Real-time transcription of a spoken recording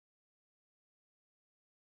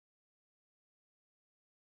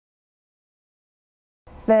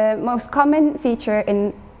The most common feature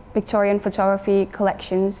in Victorian photography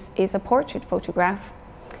collections is a portrait photograph.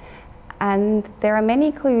 And there are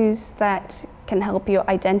many clues that can help you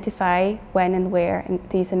identify when and where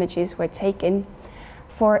these images were taken.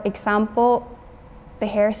 For example, the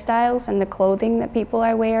hairstyles and the clothing that people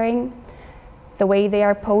are wearing, the way they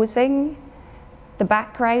are posing, the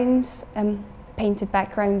backgrounds, painted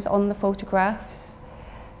backgrounds on the photographs,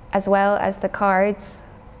 as well as the cards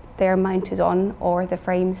they are mounted on or the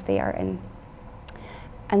frames they are in.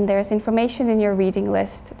 And there's information in your reading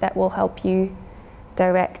list that will help you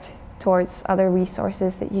direct towards other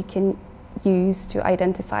resources that you can use to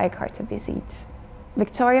identify carte visites.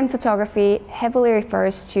 Victorian photography heavily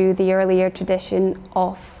refers to the earlier tradition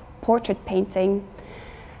of portrait painting.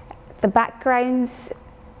 The backgrounds,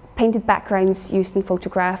 painted backgrounds used in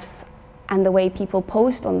photographs and the way people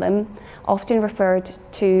posed on them often referred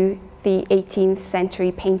to the 18th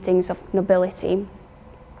century paintings of nobility.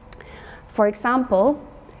 For example,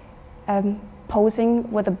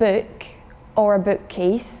 posing with a book or a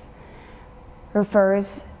bookcase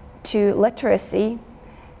refers to literacy,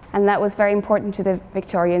 and that was very important to the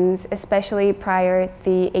Victorians, especially prior to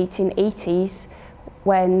the 1880s,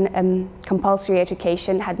 when compulsory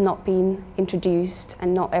education had not been introduced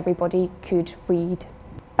and not everybody could read.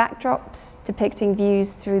 Backdrops depicting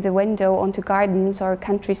views through the window onto gardens or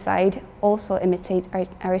countryside also imitate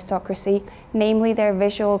aristocracy, namely their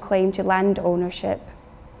visual claim to land ownership.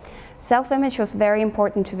 Self-image was very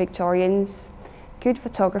important to Victorians. Good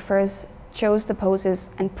photographers chose the poses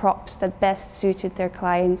and props that best suited their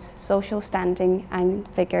clients' social standing and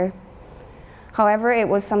figure. However, it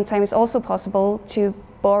was sometimes also possible to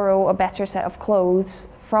borrow a better set of clothes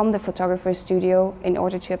from the photographer's studio in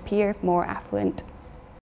order to appear more affluent.